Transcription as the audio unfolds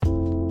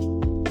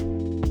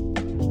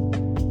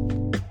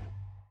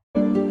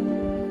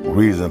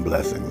Greetings and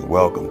blessings.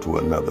 Welcome to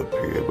another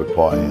period with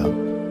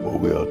Parham, where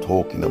we are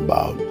talking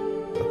about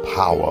the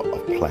power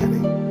of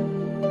planning.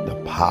 The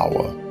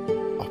power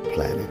of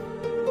planning.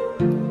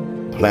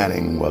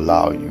 Planning will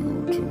allow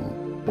you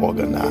to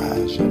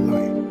organize your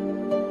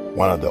life.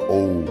 One of the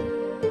old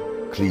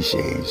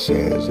cliches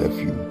says, if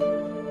you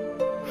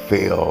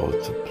fail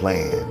to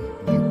plan,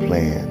 you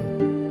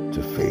plan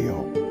to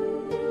fail.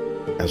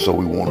 And so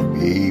we want to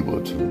be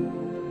able to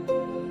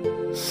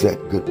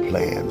set good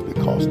plans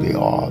because they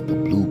are the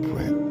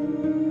blueprint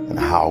and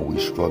how we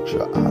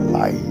structure our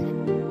life,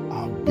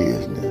 our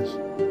business,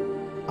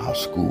 our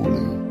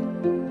schooling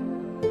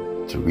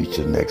to reach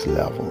the next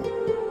level.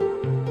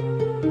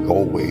 We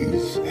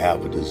always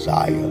have a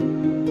desire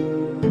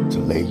to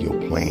lay your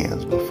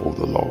plans before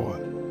the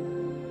Lord.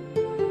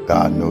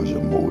 God knows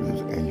your motives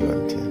and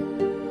your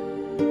intent.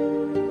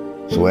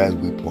 So as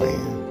we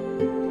plan,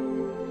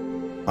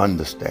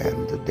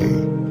 understand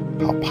today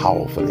how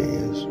powerful it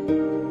is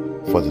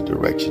for the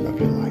direction of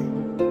your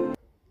life.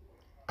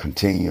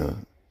 Continue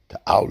to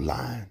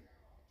outline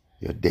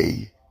your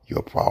day,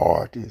 your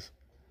priorities,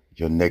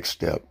 your next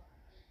step,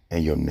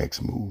 and your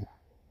next move.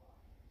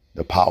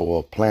 The power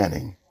of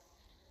planning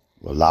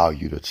will allow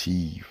you to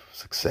achieve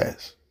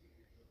success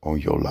on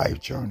your life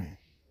journey.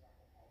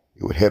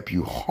 It will help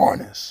you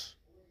harness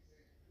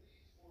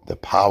the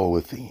power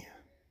within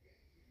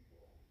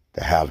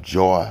to have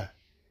joy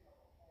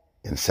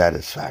and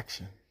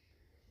satisfaction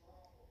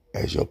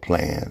as your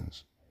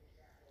plans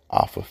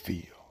are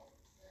fulfilled.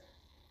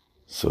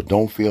 So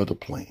don't fail to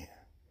plan,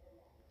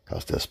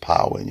 because there's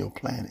power in your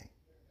planning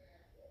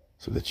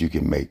so that you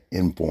can make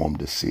informed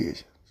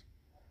decisions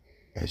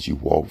as you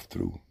walk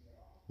through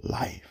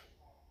life,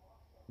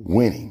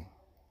 winning,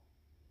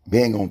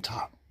 being on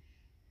top,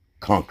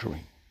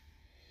 conquering,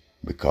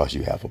 because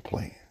you have a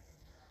plan.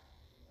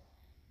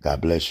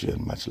 God bless you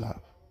and much love.